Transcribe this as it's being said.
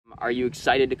Are you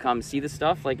excited to come see the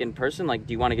stuff, like, in person? Like,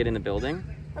 do you want to get in the building?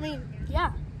 I mean,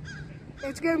 yeah.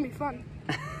 It's gonna be fun.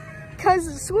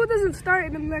 Because school doesn't start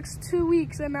in the next 2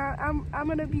 weeks, and I'm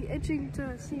gonna be itching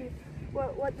to see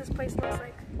what this place looks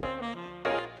like.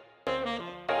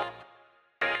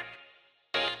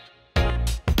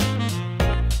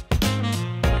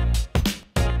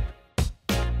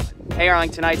 Hey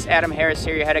Arlington, tonight's Adam Harris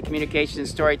here, your head of communications and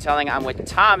storytelling. I'm with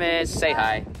Thomas. Say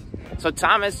hi. So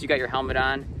Thomas, you got your helmet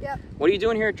on. Yep. What are you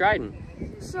doing here at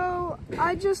Dryden? So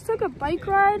I just took a bike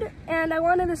ride, and I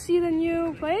wanted to see the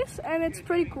new place, and it's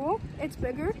pretty cool. It's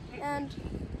bigger, and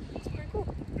it's pretty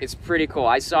cool. It's pretty cool.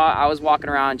 I was walking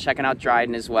around checking out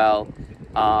Dryden as well.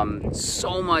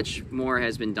 So much more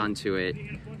has been done to it.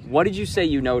 What did you say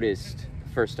you noticed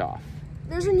first off?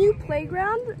 There's a new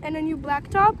playground and a new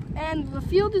blacktop, and the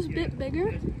field is a bit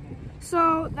bigger.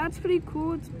 So that's pretty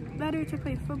cool. It's better to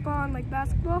play football and like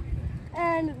basketball.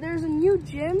 And there's a new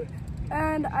gym,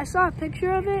 and I saw a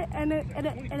picture of it, and it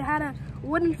had a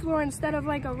wooden floor instead of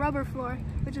like a rubber floor,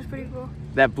 which is pretty cool.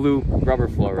 That blue rubber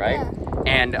floor, right? Yeah.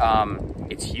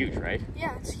 And it's huge, right?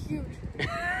 Yeah, it's huge.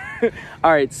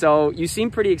 All right, so you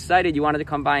seem pretty excited. You wanted to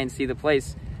come by and see the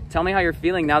place. Tell me how you're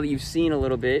feeling now that you've seen a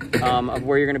little bit of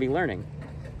where you're going to be learning.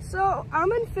 So I'm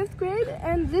in 5th grade,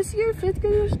 and this year 5th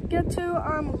graders get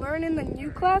to learn in the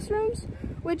new classrooms,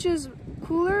 which is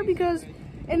cooler because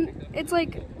it's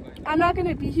like I'm not going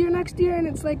to be here next year, and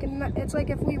it's like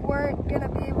if we weren't going to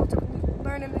be able to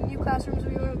learn in the new classrooms,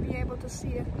 we wouldn't be able to see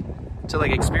it. To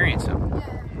like experience them.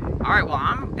 Yeah. All right, well,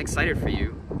 I'm excited for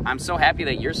you. I'm so happy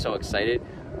that you're so excited.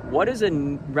 What is a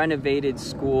renovated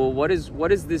school? What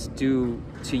does this do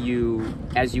to you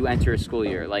as you enter a school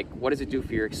year? Like, what does it do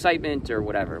for your excitement or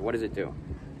whatever? What does it do?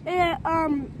 It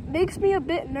makes me a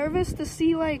bit nervous to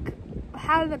see like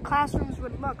how the classrooms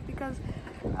would look, because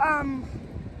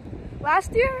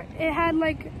last year it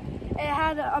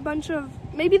had a bunch of,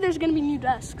 maybe there's gonna be new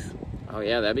desks. Oh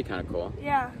yeah, that'd be kind of cool.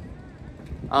 Yeah.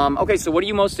 Okay, so what are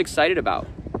you most excited about?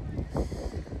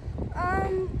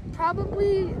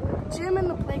 Probably gym and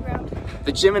the playground.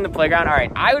 The gym and the playground? All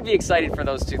right, I would be excited for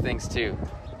those two things too.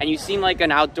 And you seem like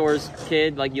an outdoors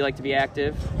kid, like you like to be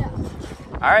active. Yeah.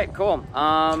 All right, cool.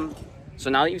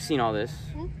 So now that you've seen all this,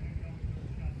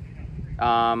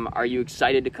 are you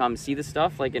excited to come see the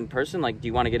stuff, like in person? Like, do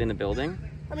you want to get in the building?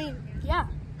 I mean, yeah.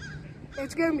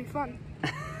 It's gonna be fun.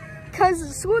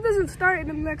 Because school doesn't start in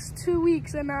the next 2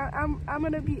 weeks, and I'm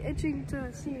gonna be itching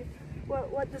to see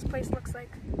what this place looks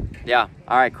like. Yeah.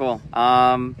 All right. Cool.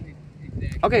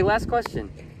 Okay. Last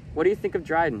question. What do you think of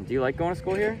Dryden? Do you like going to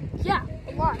school here? Yeah,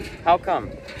 a lot. How come?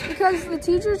 Because the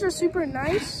teachers are super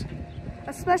nice,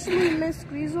 especially Miss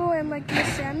Griesel and like Miss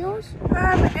Samuels,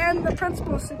 and the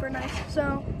principal is super nice.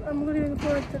 So I'm looking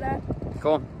forward to that.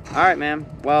 Cool. All right, man.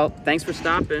 Well, thanks for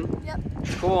stopping. Yep.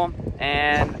 Cool.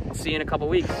 And we'll see you in a couple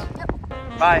weeks. Yep.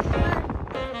 Bye. Bye.